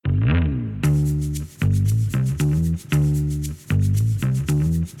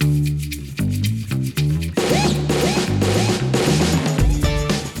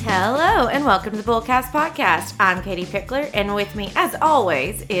welcome to the Bullcast Podcast. I'm Katie Pickler, and with me, as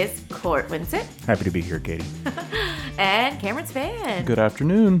always, is Court Winsett. Happy to be here, Katie. And Cameron Spann. Good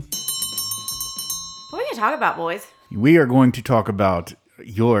afternoon. What are we going to talk about, boys? We are going to talk about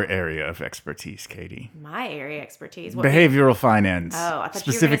your area of expertise, Katie. My area of expertise? Behavioral finance. Oh, I thought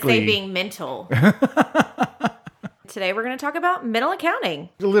you were going to say being mental. Today we're going to talk about mental accounting.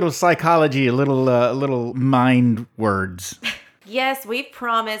 A little psychology, a little mind words. Yes, we've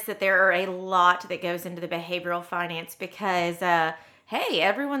promised that there are a lot that goes into the behavioral finance because, hey,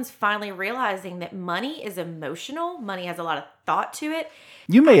 everyone's finally realizing that money is emotional. Money has a lot of thought to it.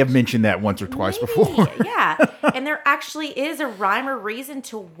 You may have mentioned that once or twice before. Yeah. And there actually is a rhyme or reason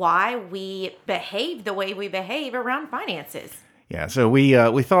to why we behave the way we behave around finances. Yeah, so we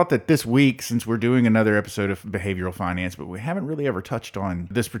thought that this week, since we're doing another episode of behavioral finance, but we haven't really ever touched on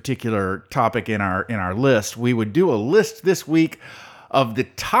this particular topic in our list, we would do a list this week of the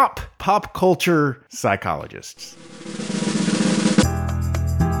top pop culture psychologists.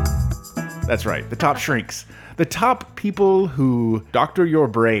 That's right, the top shrinks. The top people who doctor your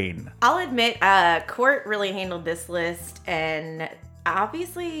brain. I'll admit, Court really handled this list, and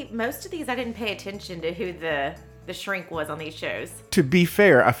obviously most of these I didn't pay attention to who the shrink was on these shows. To be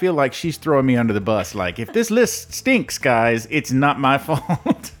fair, I feel like she's throwing me under the bus. Like, if this list stinks, guys, it's not my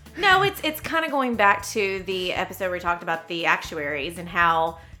fault. No, it's kind of going back to the episode where we talked about the actuaries and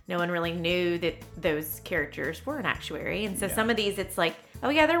how no one really knew that those characters were an actuary. And so some of these, it's like, oh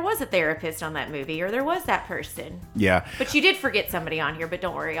yeah, there was a therapist on that movie, or there was that person. Yeah. But you did forget somebody on here, but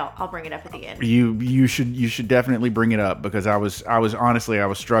don't worry, I'll bring it up at the end. You should definitely bring it up, because I was honestly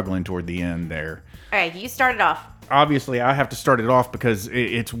struggling toward the end there. All right, you started off. Obviously, I have to start it off because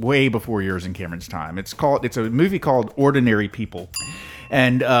it's way before yours and Cameron's time. It's a movie called Ordinary People.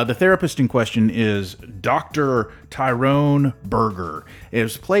 And the therapist in question is Dr. Tyrone Berger. It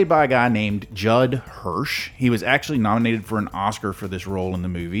was played by a guy named Judd Hirsch. He was actually nominated for an Oscar for this role in the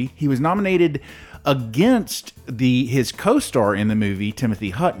movie. He was nominated against his co-star in the movie, Timothy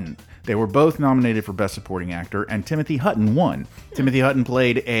Hutton. They were both nominated for Best Supporting Actor, and Timothy Hutton won. Timothy Hutton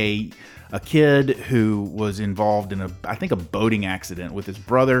played a kid who was involved in a boating accident with his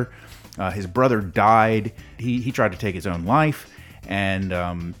brother. His brother died. He tried to take his own life. And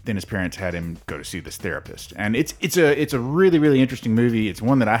then his parents had him go to see this therapist. And it's a really, really interesting movie. It's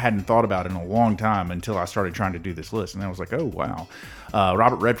one that I hadn't thought about in a long time until I started trying to do this list. And I was like, oh, wow.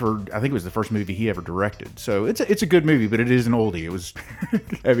 Robert Redford, I think it was the first movie he ever directed. So it's a good movie, but it is an oldie. It was,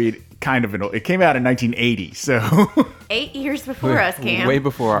 kind of an old. It came out in 1980, so. 8 years before us, Cam. Way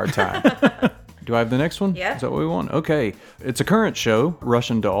before our time. Do I have the next one? Yeah. Is that what we want? Okay. It's a current show,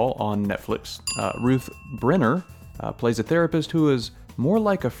 Russian Doll, on Netflix. Ruth Brenner plays a therapist who is more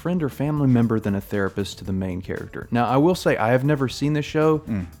like a friend or family member than a therapist to the main character. Now, I will say I have never seen this show,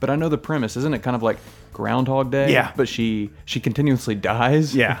 but I know the premise. Isn't it kind of like Groundhog Day? Yeah. But she continuously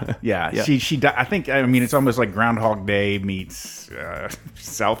dies. Yeah. I think it's almost like Groundhog Day meets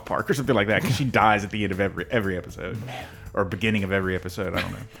South Park or something like that, because she dies at the end of every episode. Or beginning of every episode, I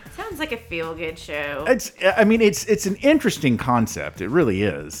don't know. Sounds like a feel-good show. It's an interesting concept. It really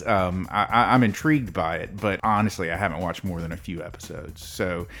is. I'm intrigued by it, but honestly, I haven't watched more than a few episodes.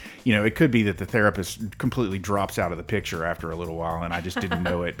 So, it could be that the therapist completely drops out of the picture after a little while, and I just didn't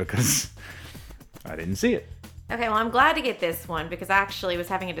know it because I didn't see it. Okay, well, I'm glad to get this one because I actually was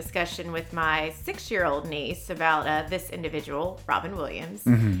having a discussion with my 6-year-old niece about this individual, Robin Williams,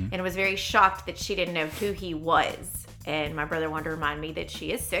 and was very shocked that she didn't know who he was. And my brother wanted to remind me that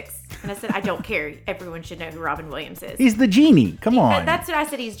she is 6. And I said, I don't care. Everyone should know who Robin Williams is. He's the genie. Come on. That's what I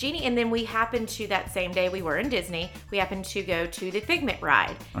said. He's Genie. And then we happened to, that same day we were in Disney, we happened to go to the Figment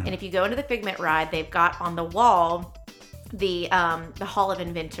ride. And if you go into the Figment ride, they've got on the wall the Hall of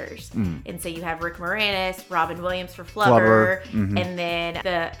Inventors. And so you have Rick Moranis, Robin Williams for Flubber, and then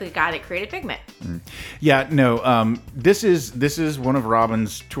the guy that created Figment. Yeah, no, this is one of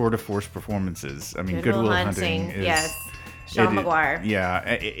Robin's tour de force performances. I mean, Good Will Hunting is, yes. Sean Maguire. Yeah,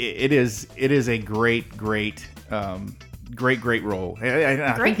 it is a great role. Great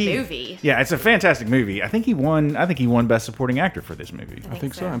movie. Yeah, it's a fantastic movie. I think he won Best Supporting Actor for this movie. I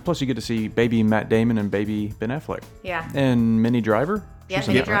think so. And plus you get to see baby Matt Damon and baby Ben Affleck. Yeah. And Minnie Driver. Yeah,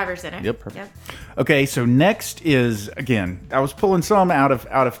 Minnie Driver's in it. Yep. Okay, so next is, again, I was pulling some out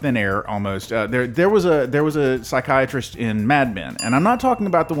of thin air almost. There was a psychiatrist in Mad Men, and I'm not talking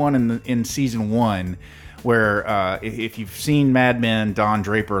about the one in season 1 where if you've seen Mad Men, Don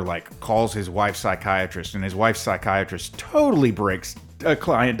Draper calls his wife psychiatrist, and his wife's psychiatrist totally breaks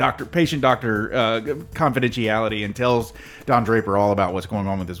patient-doctor confidentiality and tells Don Draper all about what's going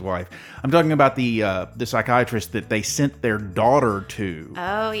on with his wife. I'm talking about the psychiatrist that they sent their daughter to.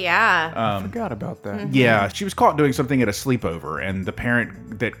 Oh, yeah. I forgot about that. Yeah, she was caught doing something at a sleepover, and the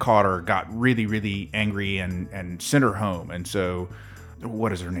parent that caught her got really, really angry and sent her home. And so,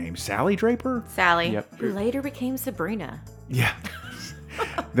 what is her name? Sally Draper? Sally, Yep. who later became Sabrina. Yeah.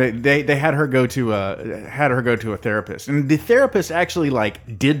 They had her go to a therapist, and the therapist actually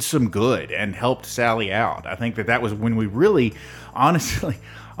like did some good and helped Sally out. I think that was when we really, honestly,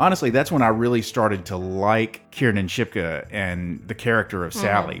 that's when I really started to like Kiernan Shipka and the character of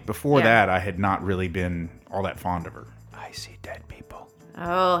Sally. Before Yeah. that, I had not really been all that fond of her. I see dead people.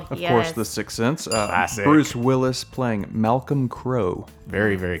 Oh, Of yes. course, The Sixth Sense. Classic. Bruce Willis playing Malcolm Crowe.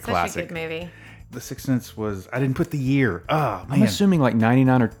 Very, very Such classic. a good movie. The Sixth Sense was. I didn't put the year. Oh I'm man. assuming like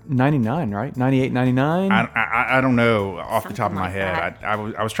 99 or 99, right? 98, 99? I don't know off the top of my Something head.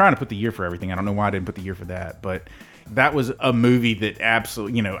 like I was trying to put the year for everything. I don't know why I didn't put the year for that, but that was a movie that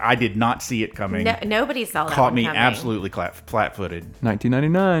absolutely, I did not see it coming. No, nobody saw that Caught one me coming. absolutely flat-footed.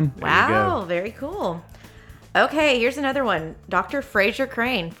 1999. Wow, very cool. Okay, here's another one. Dr. Fraser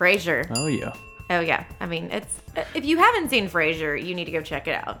Crane. Frasier. Oh, yeah. Oh, yeah. I mean, it's if you haven't seen Frasier, you need to go check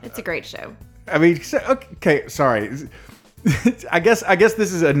it out. It's a great show. I mean, okay, sorry. I guess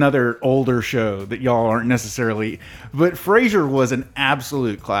this is another older show that y'all aren't necessarily, but Frasier was an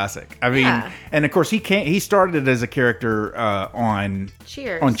absolute classic. I mean, Yeah. and of course he started as a character on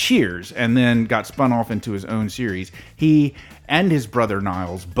Cheers, and then got spun off into his own series. He and his brother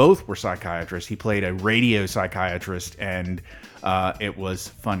Niles both were psychiatrists. He played a radio psychiatrist, and it was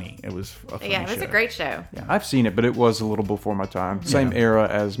funny. It was a funny Yeah, it was show. a great show. Yeah, I've seen it, but it was a little before my time. Same era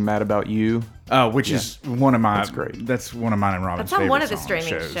as Mad About You. Which is one of my. That's great. That's one of mine and Robin's It's on favorite one of the song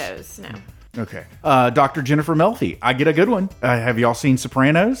streaming shows. No. Okay. Dr. Jennifer Melfi. I get a good one. Have y'all seen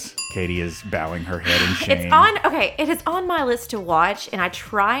Sopranos? Katie is bowing her head in shame. It's on. Okay, it is on my list to watch, and I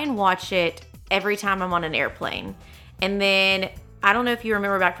try and watch it every time I'm on an airplane. And then I don't know if you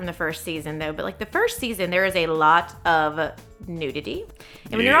remember back from the first season though, but like the first season, there is a lot of nudity,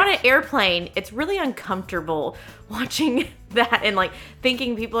 and when you're on an airplane, it's really uncomfortable watching that and like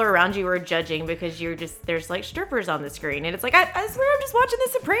thinking people around you are judging because there's like strippers on the screen, and it's like I swear I'm just watching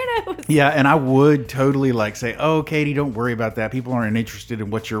The Sopranos. Yeah, and I would totally like say, "Oh, Katie, don't worry about that. People aren't interested in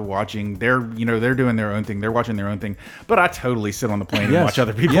what you're watching. They're doing their own thing. They're watching their own thing." But I totally sit on the plane and Yes. watch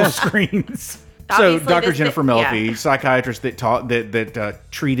other people's Yes. screens. So Obviously, Dr. this- Jennifer Melfi, yeah. psychiatrist that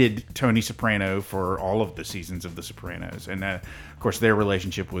treated Tony Soprano for all of the seasons of The Sopranos, and of course their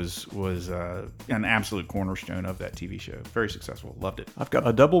relationship was an absolute cornerstone of that TV show. Very successful. Loved it. I've got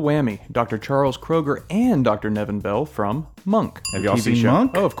a double whammy. Dr. Charles Kroger and Dr. Nevin Bell from Monk. Have the y'all TV seen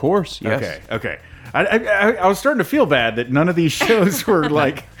Monk? Oh, of course. Yes. Okay. I was starting to feel bad that none of these shows were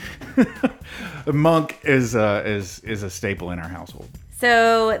like. Monk is a staple in our household.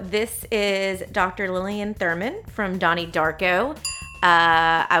 So this is Dr. Lillian Thurman from Donnie Darko.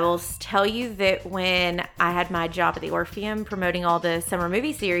 I will tell you that when I had my job at the Orpheum promoting all the summer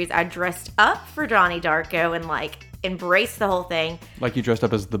movie series, I dressed up for Donnie Darko and like embraced the whole thing. Like you dressed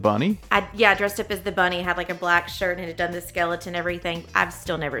up as the bunny? I dressed up as the bunny, had like a black shirt and had done the skeleton, everything. I've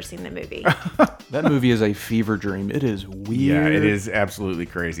still never seen the movie. That movie is a fever dream. It is weird. Yeah, it is absolutely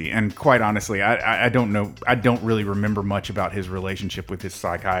crazy. And quite honestly, I don't know. I don't really remember much about his relationship with his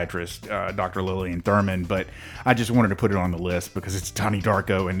psychiatrist, Dr. Lillian Thurman, but I just wanted to put it on the list because it's Donnie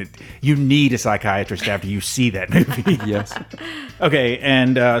Darko, and you need a psychiatrist after you see that movie. Yes. Okay,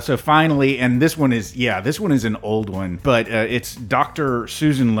 and so finally, and this one is an old one, but it's Dr.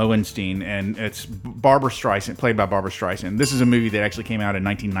 Susan Lowenstein, and it's Barbara Streisand, played by Barbara Streisand. This is a movie that actually came out in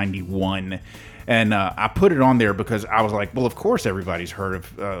 1991. And I put it on there because I was like, well, of course everybody's heard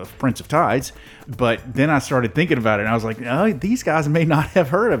of Prince of Tides. But then I started thinking about it, and I was like, oh, these guys may not have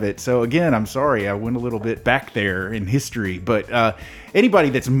heard of it. So again, I'm sorry. I went a little bit back there in history. But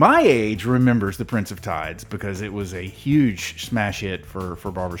anybody that's my age remembers The Prince of Tides because it was a huge smash hit for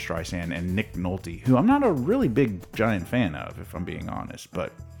Barbara Streisand and Nick Nolte, who I'm not a really big, giant fan of, if I'm being honest.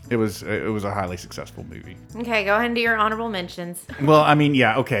 But it was a highly successful movie. Okay, go ahead and do your honorable mentions. Well, I mean,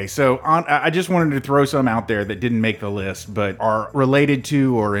 yeah, okay. So I just wanted to throw some out there that didn't make the list, but are related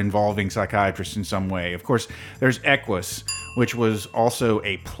to or involving psychiatrists in some way. Of course, there's Equus, which was also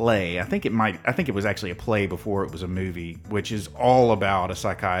a play. I think it was actually a play before it was a movie, which is all about a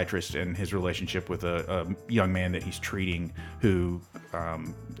psychiatrist and his relationship with a young man that he's treating who,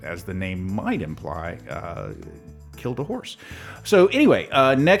 as the name might imply, killed a horse. So anyway,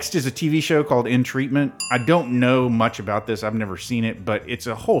 next is a TV show called In Treatment. I don't know much about this. I've never seen it, but it's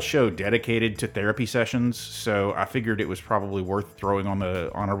a whole show dedicated to therapy sessions. So I figured it was probably worth throwing on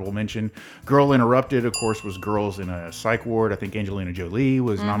the honorable mention. Girl Interrupted, of course, was girls in a psych ward. I think Angelina Jolie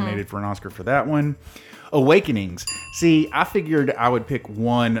was nominated for an Oscar for that one. Awakenings. See, I figured I would pick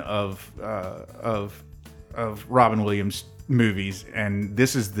one of Robin Williams' movies, and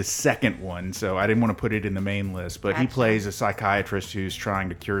this is the second one, so I didn't want to put it in the main list. But he plays a psychiatrist who's trying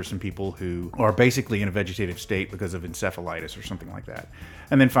to cure some people who are basically in a vegetative state because of encephalitis or something like that.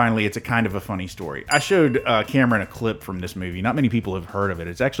 And then finally, it's a kind of a funny story. I showed Cameron a clip from this movie. Not many people have heard of it.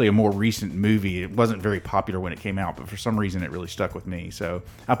 It's actually a more recent movie. It wasn't very popular when it came out, but for some reason it really stuck with me. So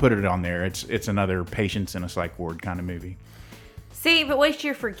I put it on there. It's another patients in a psych ward kind of movie. See, but what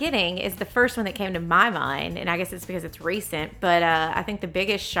you're forgetting is the first one that came to my mind, and I guess it's because it's recent, but I think the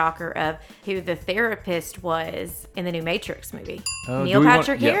biggest shocker of who the therapist was in the new Matrix movie. Neil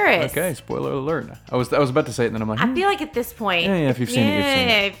Patrick Harris. Okay, spoiler alert. I was about to say it, and then I'm like, I feel like at this point, yeah, if you've seen it, you've seen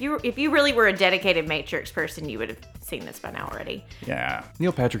it. If you really were a dedicated Matrix person, you would have seen this by now already. Yeah.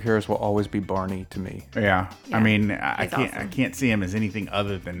 Neil Patrick Harris will always be Barney to me. Yeah. I mean, I awesome. can't see him as anything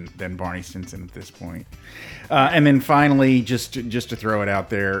other than Barney Stinson at this point. And then finally, just to throw it out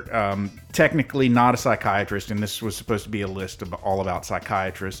there, technically not a psychiatrist, and this was supposed to be a list of all about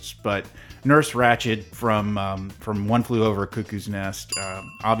psychiatrists, but Nurse Ratched from One Flew Over a Cuckoo's Nest.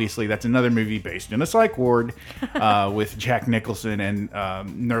 Obviously, that's another movie based in a psych ward with Jack Nicholson, and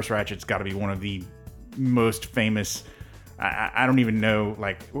Nurse Ratched's got to be one of the most famous. I don't even know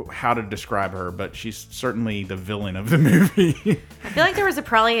how to describe her, but she's certainly the villain of the movie. I feel like there was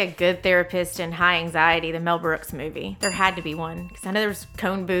probably a good therapist in High Anxiety, the Mel Brooks movie. There had to be one, because I know there was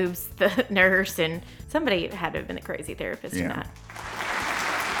Cone Boobs, the nurse, and somebody had to have been the crazy therapist in that.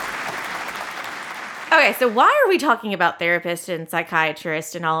 Okay, so why are we talking about therapists and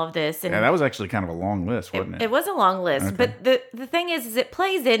psychiatrists and all of this? And yeah, that was actually kind of a long list, wasn't it? It was a long list, Okay. but the thing is it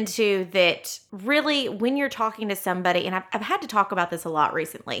plays into that really when you're talking to somebody, and I've had to talk about this a lot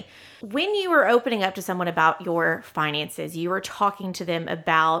recently, when you are opening up to someone about your finances, you are talking to them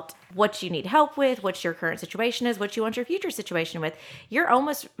about what you need help with, what your current situation is, what you want your future situation with. You're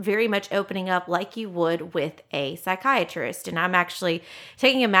almost very much opening up like you would with a psychiatrist. And I'm actually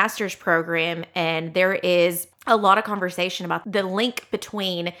taking a master's program, and there is a lot of conversation about the link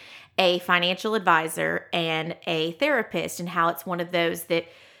between a financial advisor and a therapist, and how it's one of those that,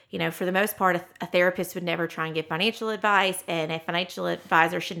 you know, for the most part, a therapist would never try and give financial advice, and a financial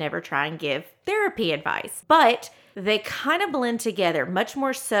advisor should never try and give therapy advice. But they kind of blend together, much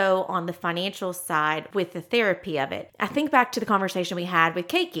more so on the financial side with the therapy of it. I think back to the conversation we had with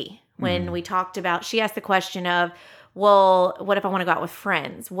Keiki when we talked about, she asked the question of, well, what if I want to go out with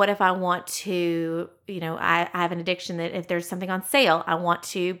friends? What if I want to, you know, I have an addiction that if there's something on sale, I want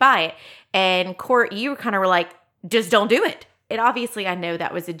to buy it. And Court, you kind of were like, just don't do it. And obviously, I know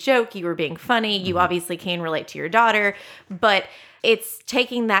that was a joke. You were being funny. You obviously can relate to your daughter, but it's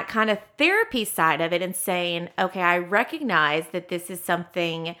taking that kind of therapy side of it and saying, okay, I recognize that this is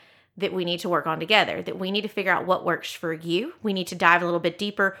something that we need to work on together, that we need to figure out what works for you. We need to dive a little bit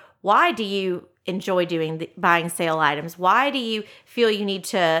deeper. Why do you enjoy buying sale items? Why do you feel you need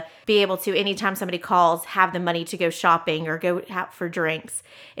to be able to, anytime somebody calls, have the money to go shopping or go out for drinks?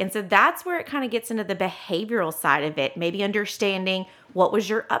 And so that's where it kind of gets into the behavioral side of it, maybe understanding what was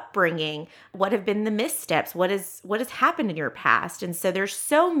your upbringing, what have been the missteps, what has happened in your past. And so there's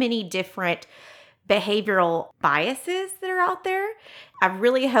so many different behavioral biases that are out there. I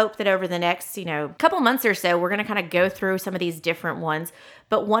really hope that over the next, couple months or so, we're going to kind of go through some of these different ones.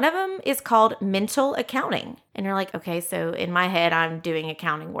 But one of them is called mental accounting. And you're like, okay, so in my head, I'm doing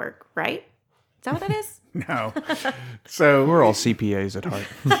accounting work, right? Is that what that is? No. So We're all CPAs at heart.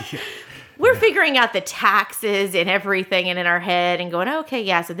 We're figuring out the taxes and everything and in our head and going, okay,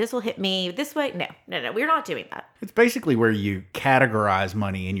 yeah, so this will hit me this way. No, we're not doing that. it's basically where you categorize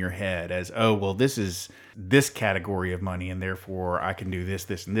money in your head as, oh, well, this is this category of money, and therefore I can do this,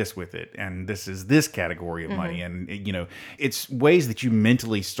 this, and this with it. And this is this category of money. And, it's ways that you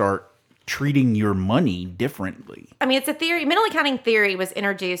mentally start treating your money differently. I mean, it's a theory. Mental accounting theory was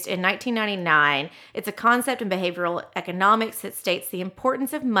introduced in 1999. It's a concept in behavioral economics that states the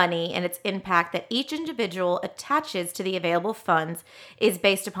importance of money and its impact that each individual attaches to the available funds is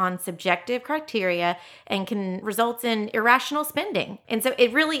based upon subjective criteria and can result in irrational spending. And so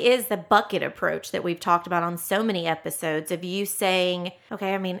it really is the bucket approach that we've talked about on so many episodes of you saying,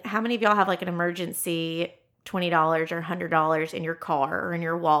 okay, I mean, how many of y'all have like an emergency $20 or $100 in your car or in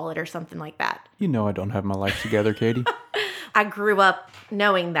your wallet or something like that? You know I don't have my life together, Katie. I grew up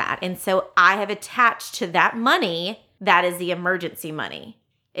knowing that. And so I have attached to that money, that is the emergency money.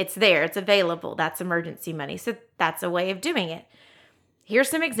 It's there, it's available. That's emergency money. So that's a way of doing it. Here's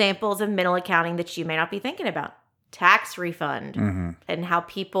some examples of mental accounting that you may not be thinking about. Tax refund and how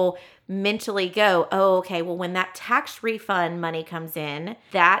people mentally go, oh, okay, well, when that tax refund money comes in,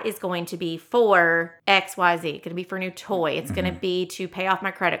 that is going to be for XYZ. It's going to be for a new toy. It's going to be to pay off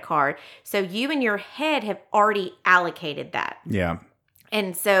my credit card. So you in your head have already allocated that. Yeah.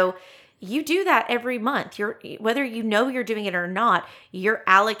 And so you do that every month. Whether you know you're doing it or not, you're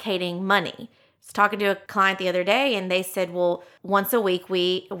allocating money. I was talking to a client the other day, and they said, well, once a week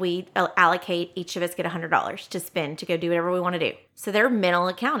we allocate, each of us get $100 to spend to go do whatever we want to do. So they're mental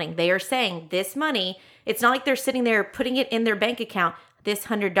accounting. They are saying this money, it's not like they're sitting there putting it in their bank account. This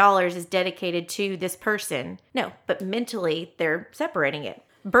 $100 is dedicated to this person. No, but mentally they're separating it.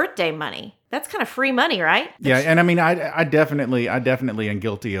 Birthday money. That's kind of free money, right? Yeah, and I mean, I definitely am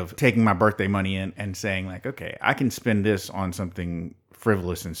guilty of taking my birthday money in and saying like, okay, I can spend this on something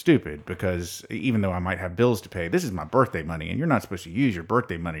frivolous and stupid, because even though I might have bills to pay, this is my birthday money, and you're not supposed to use your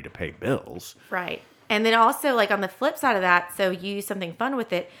birthday money to pay bills. Right. And then also, like, on the flip side of that, so you use something fun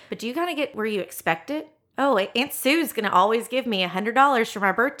with it, but do you kind of get where you expect it? Oh, Aunt Sue's going to always give me $100 for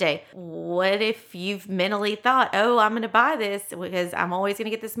my birthday. What if you've mentally thought, oh, I'm going to buy this because I'm always going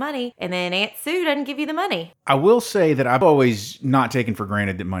to get this money, and then Aunt Sue doesn't give you the money? I will say that I've always not taken for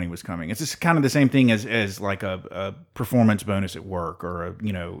granted that money was coming. It's just kind of the same thing as like a performance bonus at work, or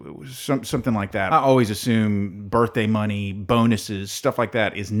something like that. I always assume birthday money, bonuses, stuff like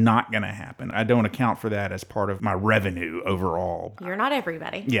that is not going to happen. I don't account for that as part of my revenue overall. You're not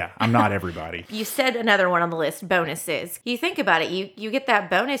everybody. Yeah, I'm not everybody. You said another one on the list, bonuses. You think about it, you get that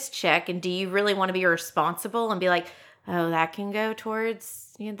bonus check, and do you really want to be responsible and be like, oh, that can go towards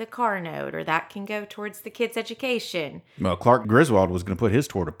the car note, or that can go towards the kid's education? Well, Clark Griswold was going to put his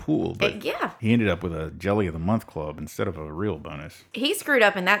toward a pool, but yeah, he ended up with a Jelly of the Month club instead of a real bonus. He screwed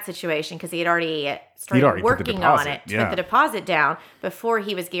up in that situation because he had already started working on it to put the deposit down before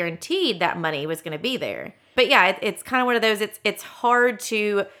he was guaranteed that money was going to be there. But yeah, it's kind of one of those, it's hard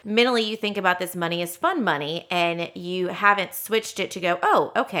to mentally, you think about this money as fun money, and you haven't switched it to go,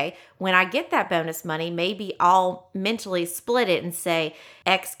 oh, okay, when I get that bonus money, maybe I'll mentally split it and say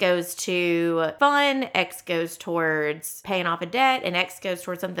X goes to fun, X goes towards paying off a debt, and X goes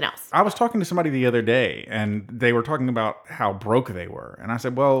towards something else. I was talking to somebody the other day, and they were talking about how broke they were. And I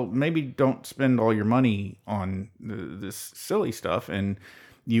said, well, maybe don't spend all your money on this silly stuff, and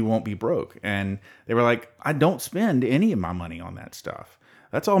you won't be broke. And they were like, I don't spend any of my money on that stuff.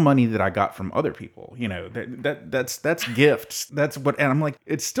 That's all money that I got from other people. That's gifts. That's what, and I'm like,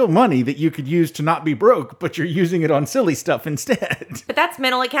 it's still money that you could use to not be broke, but you're using it on silly stuff instead. But that's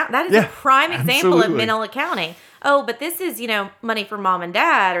mental account. That is a prime example of mental accounting. Oh, but this is, money for mom and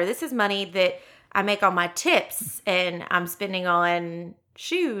dad, or this is money that I make on my tips and I'm spending on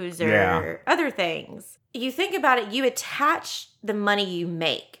shoes or other things. You think about it, you attach the money you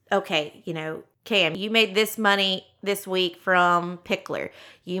make. Okay, Cam, you made this money this week from Pickler.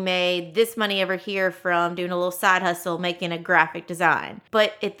 You made this money over here from doing a little side hustle, making a graphic design.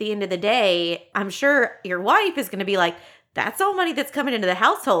 But at the end of the day, I'm sure your wife is going to be like, that's all money that's coming into the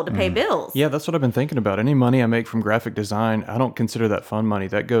household to pay bills. Yeah, that's what I've been thinking about. Any money I make from graphic design, I don't consider that fun money.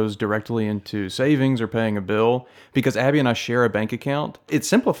 That goes directly into savings or paying a bill, because Abby and I share a bank account. It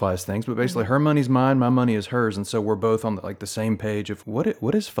simplifies things, but basically her money's mine, my money is hers, and so we're both on the same page of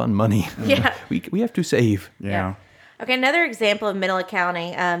what is fun money. Yeah. we have to save. Yeah. Okay, another example of mental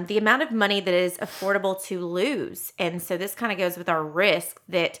accounting, the amount of money that is affordable to lose. And so this kind of goes with our risk,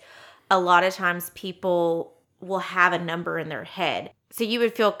 that a lot of times people will have a number in their head. So you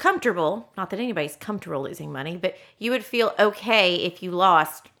would feel comfortable, not that anybody's comfortable losing money, but you would feel okay if you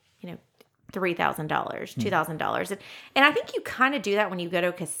lost, $3,000, $2,000. And I think you kind of do that when you go to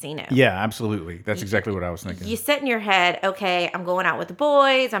a casino. Yeah, absolutely. That's exactly what I was thinking. You set in your head, okay, I'm going out with the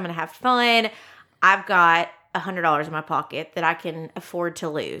boys, I'm going to have fun. I've got $100 in my pocket that I can afford to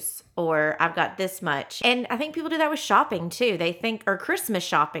lose, or I've got this much. And I think people do that with shopping too. They think, or Christmas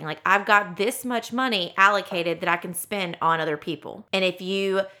shopping, like I've got this much money allocated that I can spend on other people. And if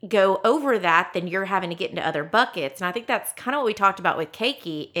you go over that, then you're having to get into other buckets. And I think that's kind of what we talked about with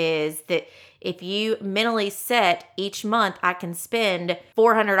Keiki, is that if you mentally set each month, I can spend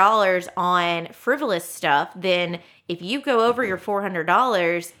 $400 on frivolous stuff, then if you go over your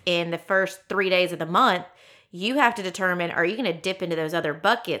 $400 in the first 3 days of the month, you have to determine, are you going to dip into those other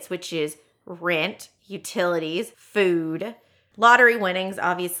buckets, which is rent, utilities, food, lottery winnings.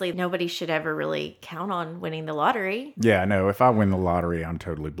 Obviously, nobody should ever really count on winning the lottery. Yeah, no, if I win the lottery, I'm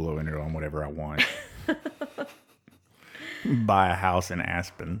totally blowing it on whatever I want. Buy a house in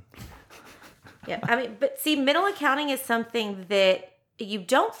Aspen. Yeah, I mean, but see, middle accounting is something that you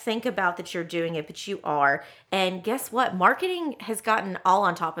don't think about that you're doing it, but you are. And guess what? Marketing has gotten all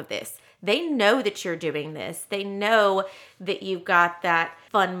on top of this. They know that you're doing this. They know that you've got that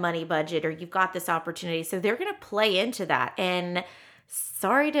fun money budget or you've got this opportunity. So they're going to play into that. And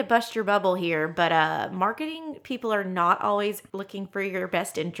sorry to bust your bubble here, but marketing people are not always looking for your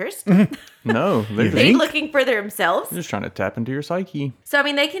best interest. No, they're They're looking for themselves. just trying to tap into your psyche. So, I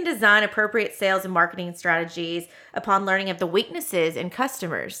mean, they can design appropriate sales and marketing strategies upon learning of the weaknesses in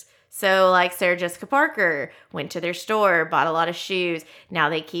customers. So, like Sarah Jessica Parker went to their store, bought a lot of shoes. Now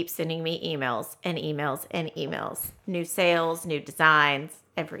they keep sending me emails and emails and emails. New sales, new designs,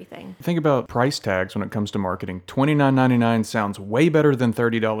 everything. Think about price tags when it comes to marketing. $29.99 sounds way better than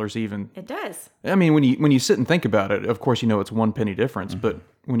 $30 even. It does. I mean, when you sit and think about it, of course you know it's 1 penny difference, but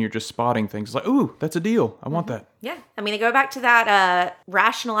when you're just spotting things, it's like, ooh, that's a deal. I want that. Yeah. I mean, to go back to that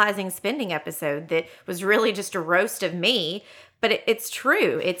rationalizing spending episode that was really just a roast of me, but it's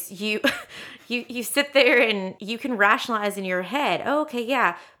true. It's you, you sit there and you can rationalize in your head, oh, okay,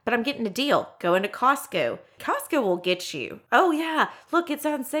 yeah, but I'm getting a deal. Go into Costco. Costco will get you. Oh, yeah, look, it's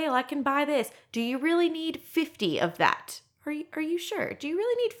on sale. I can buy this. Do you really need 50 of that? Are you sure? Do you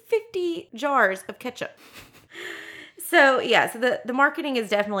really need 50 jars of ketchup? So, yeah, so the marketing is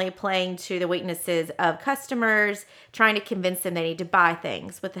definitely playing to the weaknesses of customers, trying to convince them they need to buy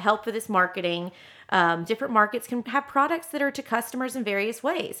things. With the help of this marketing, different markets can have products that are to customers in various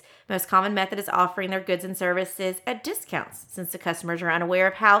ways. Most common method is offering their goods and services at discounts. Since the customers are unaware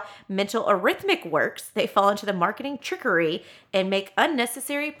of how mental arithmetic works, they fall into the marketing trickery and make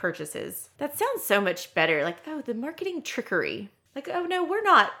unnecessary purchases. That sounds so much better. Like, oh, the marketing trickery. Like, oh no, we're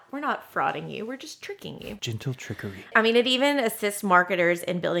not frauding you. We're just tricking you. Gentle trickery. I mean, it even assists marketers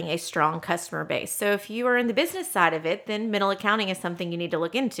in building a strong customer base. So if you are in the business side of it, then middle accounting is something you need to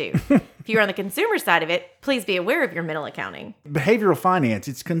look into. If you're on the consumer side of it, please be aware of your middle accounting. Behavioral finance,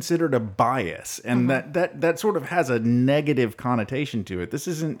 it's considered a bias, and that sort of has a negative connotation to it. This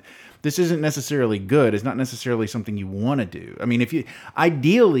isn't necessarily good. It's not necessarily something you want to do. I mean,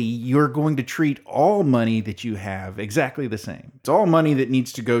 ideally, you're going to treat all money that you have exactly the same. It's all money that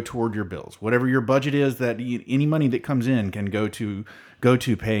needs to go toward your bills. Whatever your budget is, any money that comes in can go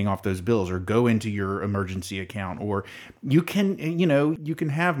to paying off those bills or go into your emergency account, or you can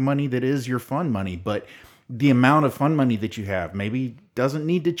have money that is your fun money, but the amount of fun money that you have maybe doesn't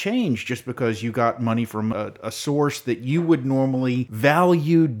need to change just because you got money from a source that you would normally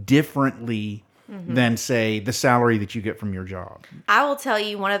value differently than, say, the salary that you get from your job. I will tell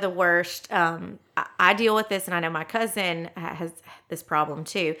you one of the worst. I deal with this, and I know my cousin has this problem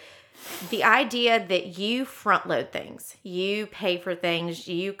too. The idea that you front load things, you pay for things,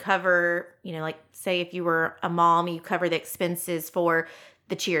 you cover, like say if you were a mom, you cover the expenses for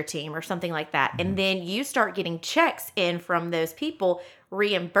the cheer team or something like that. And then you start getting checks in from those people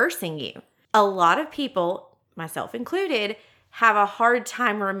reimbursing you. A lot of people, myself included, have a hard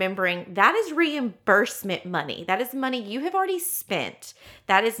time remembering that is reimbursement money. That is money you have already spent.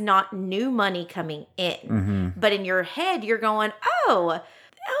 That is not new money coming in. But in your head, you're going, oh,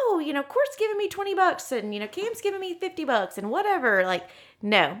 Court's giving me $20 and, Cam's giving me $50 and whatever. Like,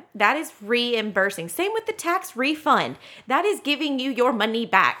 no, that is reimbursing. Same with the tax refund. That is giving you your money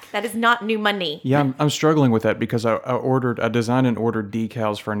back. That is not new money. Yeah, I'm struggling with that because I designed and ordered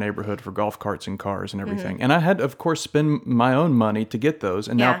decals for our neighborhood for golf carts and cars and everything. And I had, of course, spend my own money to get those.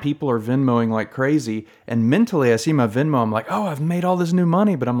 And now people are Venmoing like crazy. And mentally, I see my Venmo. I'm like, oh, I've made all this new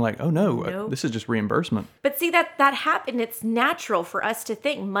money. But I'm like, oh, no, this is just reimbursement. But see, that happened. It's natural for us to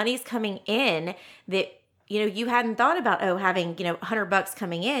think money's coming in that you hadn't thought about, having, $100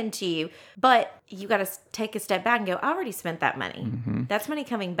 coming in to you, but you got to take a step back and go, I already spent that money. That's money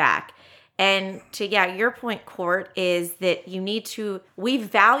coming back. And your point, Court, is that we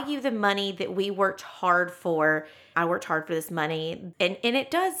value the money that we worked hard for. I worked hard for this money. And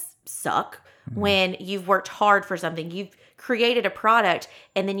it does suck when you've worked hard for something. You've created a product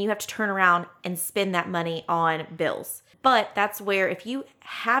and then you have to turn around and spend that money on bills. But that's where if you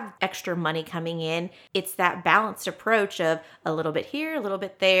have extra money coming in, it's that balanced approach of a little bit here, a little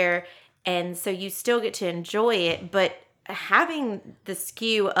bit there. And so you still get to enjoy it, but having the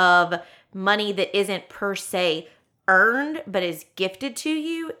skew of money that isn't per se earned but is gifted to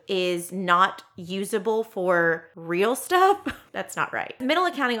you is not usable for real stuff, that's not right. Middle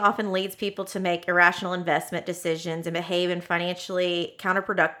accounting often leads people to make irrational investment decisions and behave in financially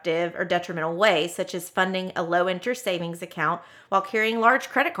counterproductive or detrimental ways, such as funding a low-interest savings account while carrying large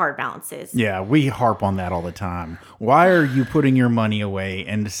credit card balances. Yeah, we harp on that all the time. Why are you putting your money away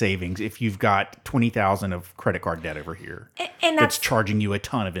into savings if you've got $20,000 of credit card debt over here And that's charging you a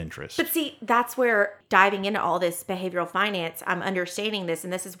ton of interest? But see, that's where diving into all this behavioral finance, I'm understanding this.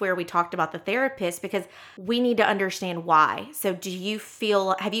 And this is where we talked about the therapist, because we need to understand why. So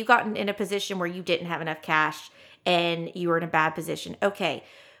have you gotten in a position where you didn't have enough cash and you were in a bad position? Okay.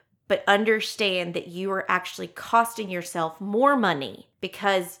 But understand that you are actually costing yourself more money,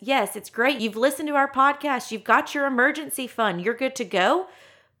 because yes, it's great. You've listened to our podcast. You've got your emergency fund. You're good to go,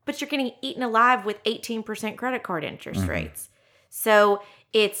 but you're getting eaten alive with 18% credit card interest rates. So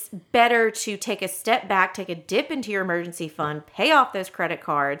it's better to take a step back, take a dip into your emergency fund, pay off those credit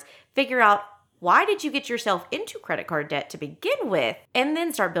cards, figure out why did you get yourself into credit card debt to begin with, and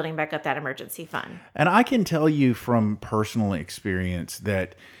then start building back up that emergency fund. And I can tell you from personal experience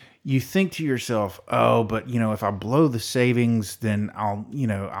that you think to yourself, oh, but if I blow the savings, then I'll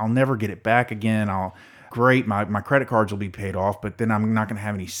never get it back again. My credit cards will be paid off, but then I'm not going to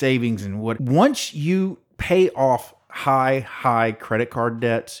have any savings. And once you pay off high credit card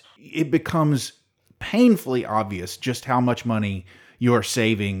debts, it becomes painfully obvious just how much money you're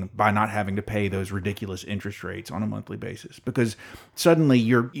saving by not having to pay those ridiculous interest rates on a monthly basis, because suddenly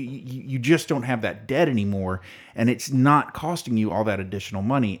you just don't have that debt anymore, and it's not costing you all that additional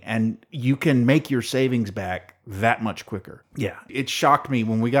money, and you can make your savings back that much quicker. Yeah, it shocked me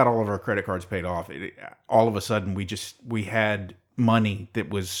when we got all of our credit cards paid off. All of a sudden we had money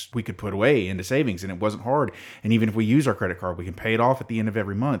that we could put away into savings, and it wasn't hard. And even if we use our credit card, we can pay it off at the end of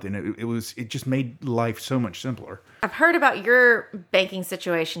every month, and it just made life so much simpler. I've heard about your banking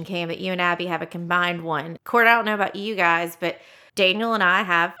situation, Cam, but you and Abby have a combined one. Court, I don't know about you guys, but Daniel and I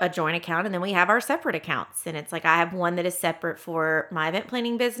have a joint account, and then we have our separate accounts. And it's like I have one that is separate for my event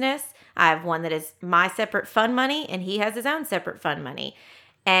planning business. I have one that is my separate fund money, and he has his own separate fund money.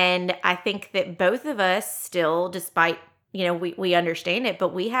 And I think that both of us still, despite we understand it,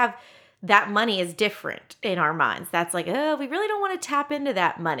 but we have that money is different in our minds. That's like, oh, we really don't want to tap into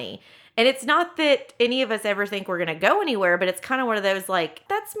that money. And it's not that any of us ever think we're going to go anywhere, but it's kind of one of those like,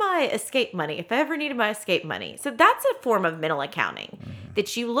 that's my escape money if I ever needed my escape money. So that's a form of mental accounting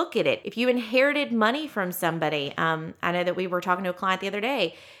that you look at it. If you inherited money from somebody, I know that we were talking to a client the other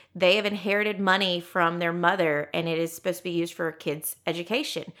day. They have inherited money from their mother, and it is supposed to be used for a kid's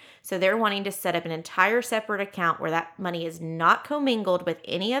education. So they're wanting to set up an entire separate account where that money is not commingled with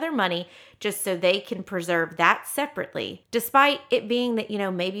any other money, just so they can preserve that separately. Despite it being that,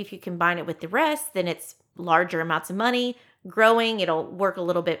 maybe if you combine it with the rest, then it's larger amounts of money, growing, it'll work a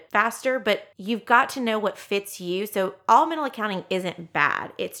little bit faster, but you've got to know what fits you. So all mental accounting isn't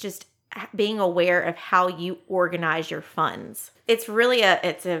bad. It's just being aware of how you organize your funds. It's really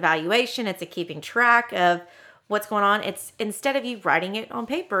it's an evaluation. It's a keeping track of what's going on. It's instead of you writing it on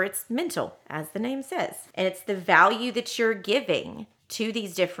paper, it's mental, as the name says. And it's the value that you're giving to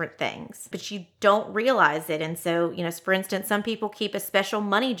these different things, but you don't realize it. And so, for instance, some people keep a special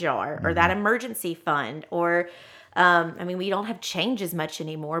money jar or that emergency fund, or we don't have change as much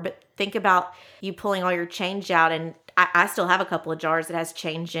anymore, but think about you pulling all your change out, and I still have a couple of jars that has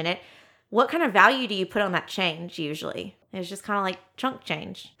change in it. What kind of value do you put on that change usually? It's just kind of like chunk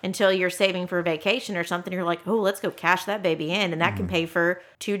change until you're saving for a vacation or something. You're like, oh, let's go cash that baby in, and that can pay for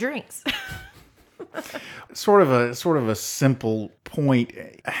 2 drinks. Sort of a simple point.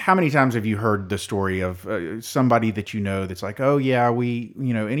 How many times have you heard the story of somebody that that's like, oh yeah, we,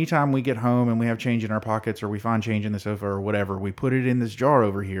 anytime we get home and we have change in our pockets or we find change in the sofa or whatever, we put it in this jar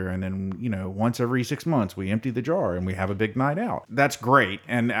over here, and then, once every 6 months we empty the jar and we have a big night out. That's great.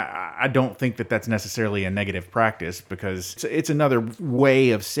 And I don't think that that's necessarily a negative practice, because it's another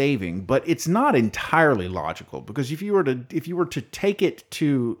way of saving, but it's not entirely logical, because if you were to take it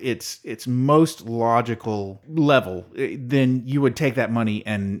to its most logical level, then you would take that money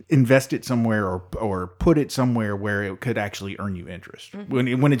and invest it somewhere or put it somewhere where it could actually earn you interest.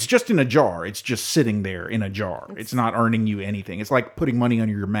 When it's just in a jar, it's just sitting there in a jar. It's not earning you anything. It's like putting money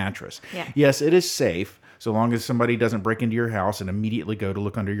under your mattress. Yeah. Yes, it is safe, so long as somebody doesn't break into your house and immediately go to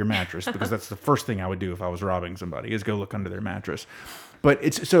look under your mattress, because that's the first thing I would do if I was robbing somebody, is go look under their mattress. But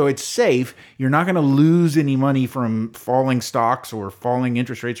it's safe. You're not going to lose any money from falling stocks or falling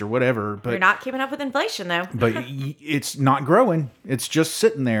interest rates or whatever. But You're not keeping up with inflation, though. but it's not growing. It's just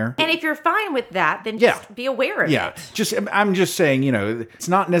sitting there. And if you're fine with that, then just be aware of it. I'm just saying, it's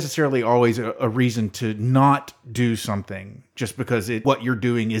not necessarily always a reason to not do something just because what you're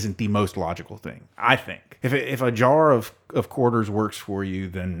doing isn't the most logical thing. I think if a jar of quarters works for you,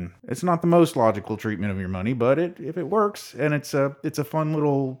 then it's not the most logical treatment of your money, but if it works and it's a fun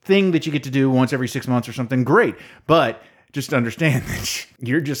little thing that you get to do once every 6 months or something, great. But just understand that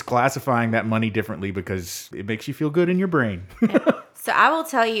you're just classifying that money differently because it makes you feel good in your brain. So I will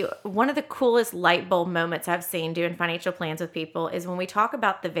tell you, one of the coolest light bulb moments I've seen doing financial plans with people is when we talk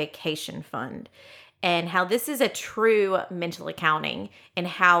about the vacation fund and how this is a true mental accounting and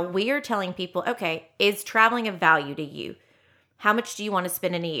how we are telling people, okay, is traveling of value to you? How much do you want to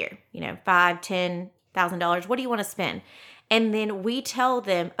spend in a year? $5,000, $10,000. What do you want to spend? And then we tell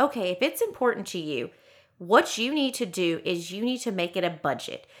them, okay, if it's important to you, what you need to do is you need to make it a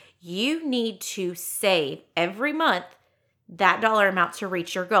budget. You need to save every month that dollar amount to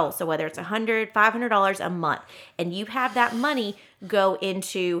reach your goal. So whether it's $100, $500 a month, and you have that money go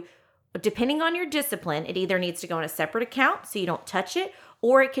into, depending on your discipline, it either needs to go in a separate account so you don't touch it,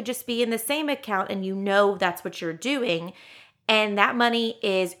 or it could just be in the same account and that's what you're doing. And that money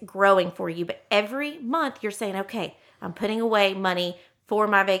is growing for you. But every month you're saying, okay, I'm putting away money for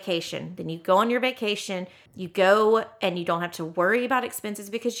my vacation. Then you go on your vacation, you go and you don't have to worry about expenses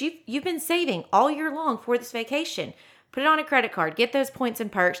because you've been saving all year long for this vacation. Put it on a credit card, get those points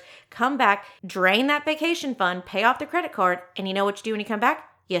and perks, come back, drain that vacation fund, pay off the credit card, and you know what you do when you come back?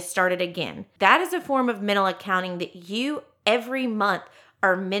 You start it again. That is a form of mental accounting that you every month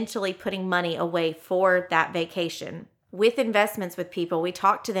are mentally putting money away for that vacation. With investments with people, we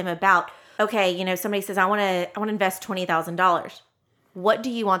talk to them about, okay, somebody says, I want to invest $20,000. What do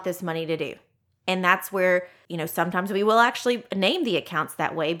you want this money to do? And that's where, sometimes we will actually name the accounts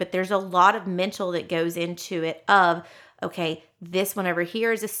that way, but there's a lot of mental that goes into it of, okay, this one over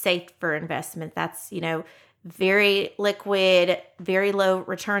here is a safe for investment. That's, very liquid, very low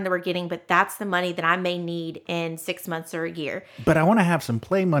return that we're getting, but that's the money that I may need in 6 months or a year. But I want to have some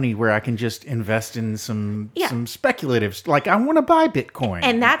play money where I can just invest in some speculatives. Like I want to buy Bitcoin.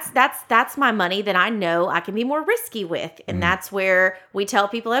 And that's my money that I know I can be more risky with. And that's where we tell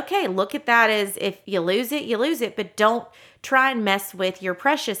people, okay, look at that as if you lose it, but don't try and mess with your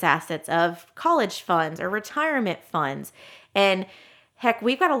precious assets of college funds or retirement funds. And heck,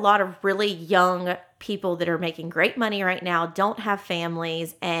 we've got a lot of really young people that are making great money right now, don't have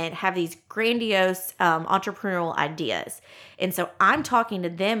families, and have these grandiose entrepreneurial ideas. And so I'm talking to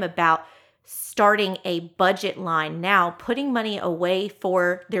them about starting a budget line now, putting money away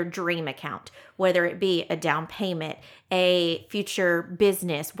for their dream account, whether it be a down payment, a future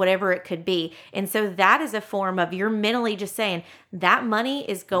business, whatever it could be. And so that is a form of you're mentally just saying that money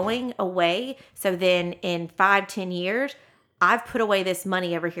is going away. So then in 5-10 years, I've put away this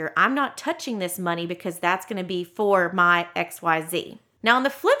money over here. I'm not touching this money because that's going to be for my XYZ. Now, on the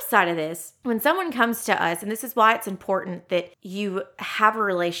flip side of this, when someone comes to us, and this is why it's important that you have a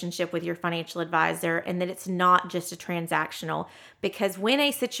relationship with your financial advisor and that it's not just a transactional, because when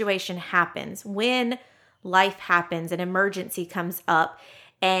a situation happens, when life happens, an emergency comes up,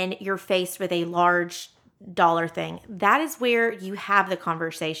 and you're faced with a large dollar thing, that is where you have the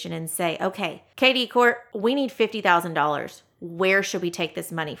conversation and say, okay, KD Court, we need $50,000. Where should we take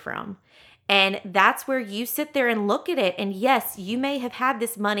this money from? And that's where you sit there and look at it. And yes, you may have had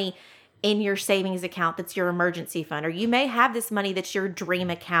this money in your savings account that's your emergency fund, or you may have this money that's your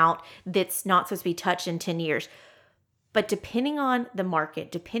dream account that's not supposed to be touched in 10 years. But depending on the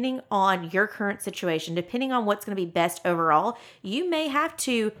market, depending on your current situation, depending on what's going to be best overall, you may have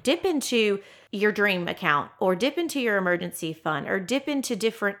to dip into your dream account or dip into your emergency fund or dip into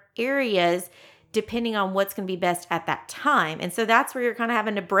different areas depending on what's going to be best at that time. And so that's where you're kind of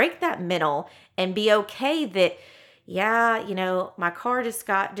having to break that middle and be okay that, yeah, my car just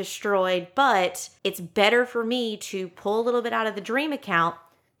got destroyed, but it's better for me to pull a little bit out of the dream account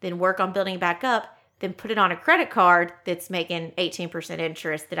than work on building back up than put it on a credit card that's making 18%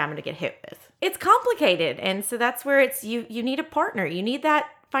 interest that I'm going to get hit with. It's complicated. And so that's where it's you need a partner. You need that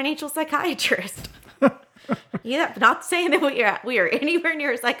financial psychiatrist. Yeah, not saying that we are anywhere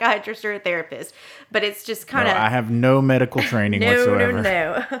near a psychiatrist or a therapist, but it's just kind of... I have no medical training whatsoever.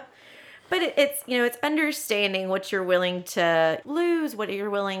 No. But it's understanding what you're willing to lose, what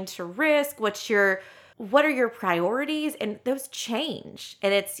you're willing to risk, what are your priorities, and those change.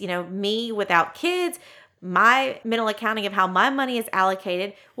 And it's, me without kids, my mental accounting of how my money is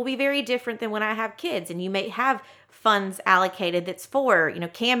allocated will be very different than when I have kids. And you may have funds allocated that's for,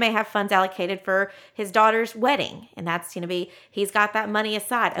 Cam may have funds allocated for his daughter's wedding, and that's going to be, he's got that money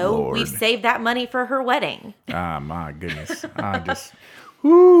aside. Oh, Lord. we've saved that money for her wedding. Ah, my goodness. I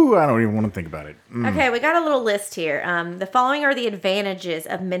don't even want to think about it. Okay, we got a little list here. The following are the advantages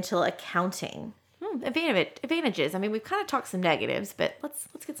of mental accounting. Advantages. I mean, we've kind of talked some negatives, but let's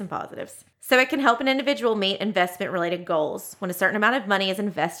get some positives. So it can help an individual meet investment-related goals. When a certain amount of money is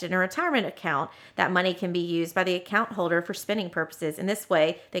invested in a retirement account, that money can be used by the account holder for spending purposes. In this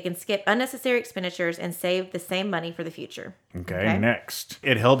way, they can skip unnecessary expenditures and save the same money for the future. Okay, next.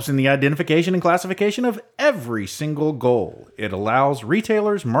 It helps in the identification and classification of every single goal. It allows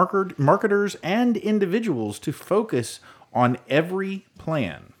retailers, marketers, and individuals to focus on every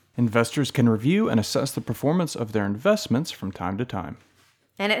plan. Investors can review and assess the performance of their investments from time to time.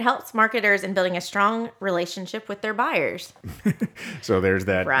 And it helps marketers in building a strong relationship with their buyers. So there's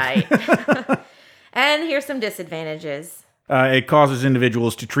that. Right. And here's some disadvantages. It causes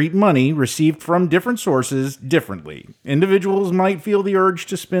individuals to treat money received from different sources differently. Individuals might feel the urge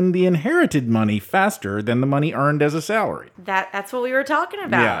to spend the inherited money faster than the money earned as a salary. That's what we were talking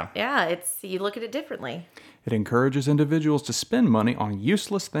about. Yeah, you look at it differently. It encourages individuals to spend money on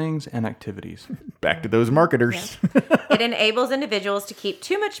useless things and activities. Back to those marketers. It enables individuals to keep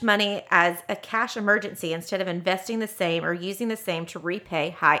too much money as a cash emergency instead of investing the same or using the same to repay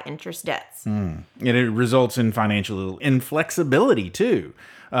high interest debts. And it results in financial inflexibility too,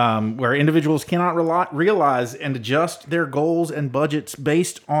 where individuals cannot realize and adjust their goals and budgets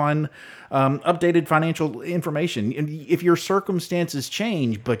based on updated financial information. And if your circumstances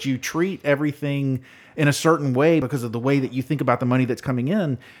change, but you treat everything in a certain way because of the way that you think about the money that's coming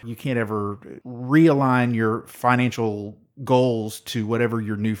in, you can't ever realign your financial goals to whatever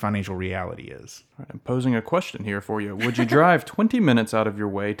your new financial reality is. All right, I'm posing a question here for you. Would you drive 20 minutes out of your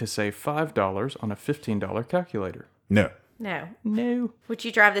way to save $5 on a $15 calculator? No. No. Would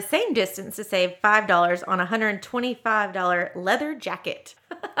you drive the same distance to save $5 on a $125 leather jacket?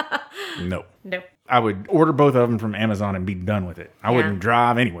 No. No. I would order both of them from Amazon and be done with it. I wouldn't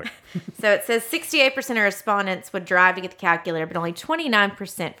drive anywhere. So it says 68% of respondents would drive to get the calculator, but only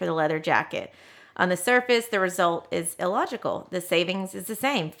 29% for the leather jacket. On the surface, the result is illogical. The savings is the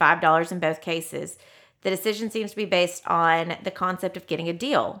same, $5 in both cases. The decision seems to be based on the concept of getting a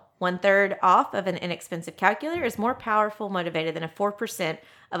deal. 1/3 off of an inexpensive calculator is more powerful motivated than a 4%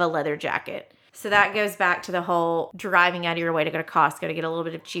 of a leather jacket. So that goes back to the whole driving out of your way to go to Costco to get a little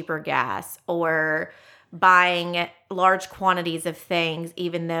bit of cheaper gas, or buying large quantities of things,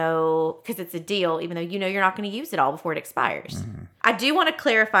 even though, because it's a deal, even though you're not going to use it all before it expires. Mm-hmm. I do want to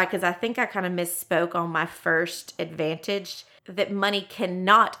clarify, because I think I kind of misspoke on my first advantage, that money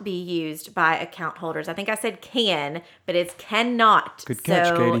cannot be used by account holders. I think I said can, but it's cannot. Good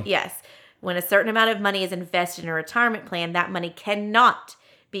catch, Katie. Yes, when a certain amount of money is invested in a retirement plan, that money cannot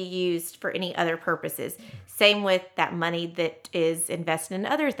be used for any other purposes. Same with that money that is invested in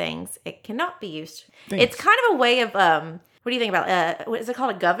other things. It cannot be used. Thanks. It's kind of a way of, what do you think about, what is it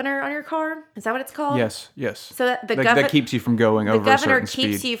called, a governor on your car? Is that what it's called? Yes. So that keeps you from going over a certain speed. The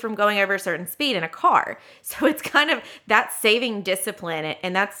governor keeps you from going over a certain speed in a car. So it's kind of that saving discipline.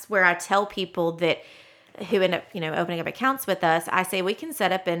 And that's where I tell people that who end up, opening up accounts with us, I say we can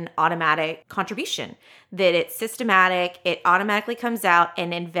set up an automatic contribution, that it's systematic, it automatically comes out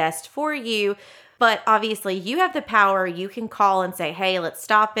and invest for you. But obviously you have the power. You can call and say, hey, let's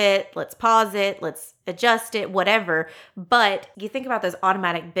stop it, let's pause it, let's adjust it, whatever. But you think about those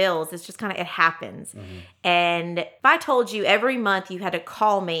automatic bills, it's just kind of, it happens. Mm-hmm. And if I told you every month you had to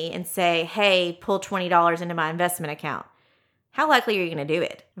call me and say, hey, pull $20 into my investment account, how likely are you going to do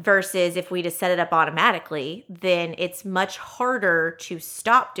it? Versus if we just set it up automatically, then it's much harder to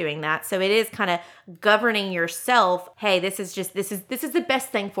stop doing that. So it is kind of governing yourself. Hey, this is the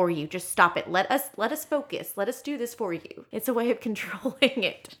best thing for you. Just stop it. Let us focus. Let us do this for you. It's a way of controlling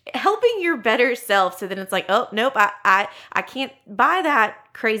it. Helping your better self. So then it's like, oh, nope, I can't buy that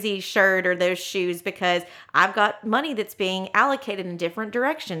crazy shirt or those shoes because I've got money that's being allocated in different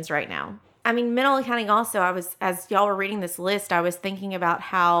directions right now. I mean, mental accounting also, as y'all were reading this list, I was thinking about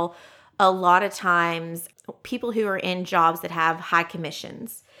how a lot of times people who are in jobs that have high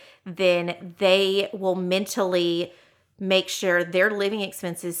commissions, then they will mentally make sure their living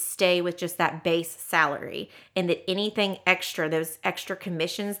expenses stay with just that base salary, and that anything extra, those extra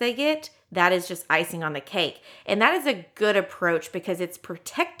commissions they get, that is just icing on the cake. And that is a good approach because it's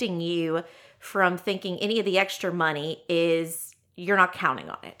protecting you from thinking any of the extra money is, you're not counting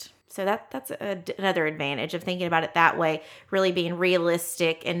on it. So that's another advantage of thinking about it that way, really being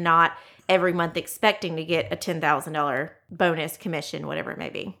realistic and not every month expecting to get a $10,000 bonus commission, whatever it may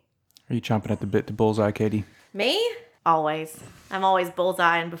be. Are you chomping at the bit to bullseye, Katie? Me? Always. I'm always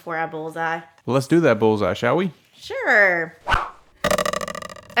bullseyeing before I bullseye. Well, let's do that bullseye, shall we? Sure.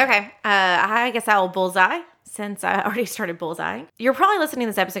 Okay, I guess I will bullseye since I already started bullseyeing. You're probably listening to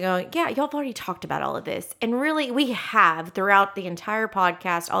this episode going, yeah, y'all have already talked about all of this. And really, we have throughout the entire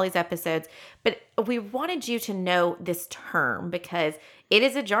podcast, all these episodes. But we wanted you to know this term because it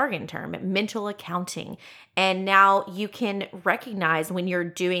is a jargon term, mental accounting. And now you can recognize when you're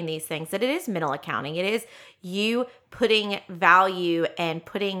doing these things that it is mental accounting. It is you putting value and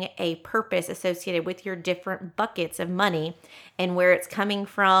putting a purpose associated with your different buckets of money and where it's coming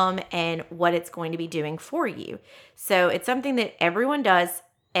from and what it's going to be doing for you. So it's something that everyone does.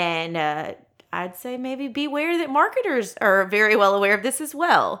 And I'd say maybe beware that marketers are very well aware of this as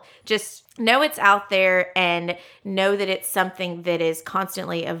well. Just know it's out there and know that it's something that is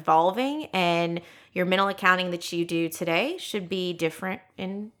constantly evolving, and your mental accounting that you do today should be different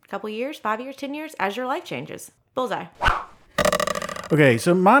in a couple years, 5 years, 10 years, as your life changes. Bullseye. Okay,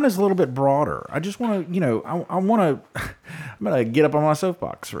 so mine is a little bit broader. I just want to, I'm going to get up on my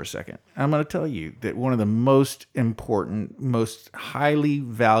soapbox for a second. I'm going to tell you that one of the most important, most highly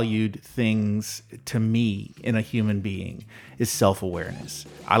valued things to me in a human being is self-awareness.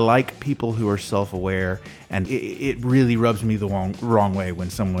 I like people who are self-aware, and it really rubs me the wrong way when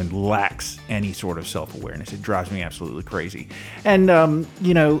someone lacks any sort of self-awareness. It drives me absolutely crazy. And,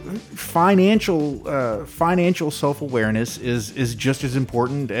 financial self-awareness is just as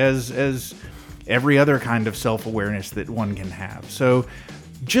important as every other kind of self-awareness that one can have. So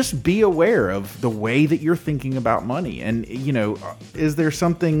just be aware of the way that you're thinking about money. And, is there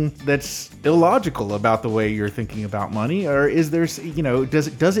something that's illogical about the way you're thinking about money? Or is there,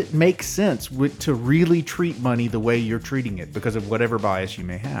 does it make sense to really treat money the way you're treating it because of whatever bias you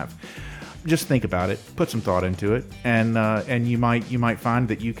may have? Just think about it, put some thought into it, and you might find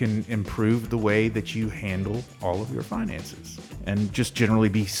that you can improve the way that you handle all of your finances. And just generally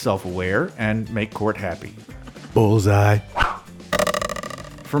be self-aware and make Court happy. Bullseye.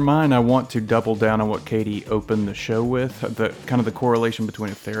 For mine, I want to double down on what Katie opened the show with, the correlation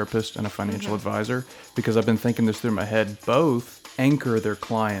between a therapist and a financial advisor, because I've been thinking this through my head. Both anchor their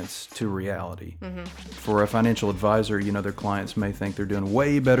clients to reality. For a financial advisor, their clients may think they're doing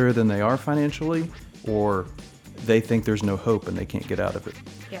way better than they are financially, or they think there's no hope and they can't get out of it.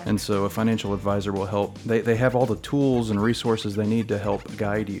 Yeah. And so a financial advisor will help. They have all the tools and resources they need to help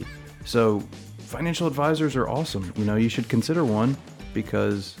guide you. So financial advisors are awesome. You should consider one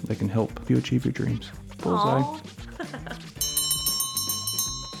because they can help you achieve your dreams. Bullseye.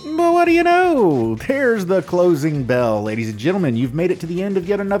 But what do you know? There's the closing bell. Ladies and gentlemen, you've made it to the end of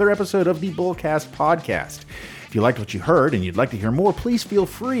yet another episode of the Bullcast podcast. If you liked what you heard and you'd like to hear more, please feel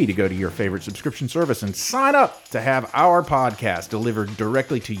free to go to your favorite subscription service and sign up to have our podcast delivered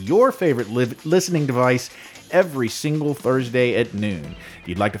directly to your favorite listening device every single Thursday at noon. If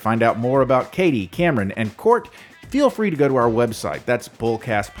you'd like to find out more about Katie, Cameron, and Court, feel free to go to our website. That's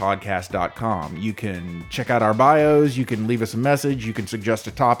bullcastpodcast.com. You can check out our bios. You can leave us a message. You can suggest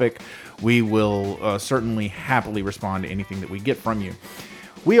a topic. We will certainly happily respond to anything that we get from you.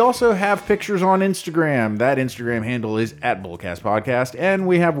 We also have pictures on Instagram. That Instagram handle is @BullcastPodcast, and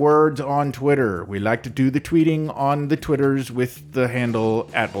we have words on Twitter. We like to do the tweeting on the Twitters with the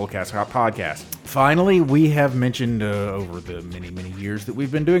handle @BullcastPodcast. Finally, we have mentioned over the many, many years that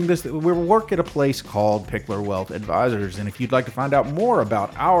we've been doing this, that we work at a place called Pickler Wealth Advisors, and if you'd like to find out more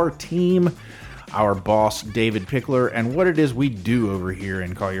about our team, our boss, David Pickler, and what it is we do over here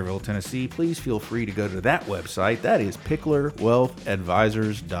in Collierville, Tennessee, please feel free to go to that website. That is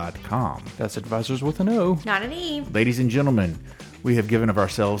picklerwealthadvisors.com. That's advisors with an O. Not an E. Ladies and gentlemen, we have given of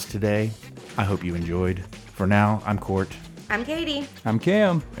ourselves today. I hope you enjoyed. For now, I'm Court. I'm Katie. I'm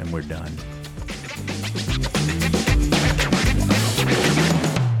Cam. And we're done.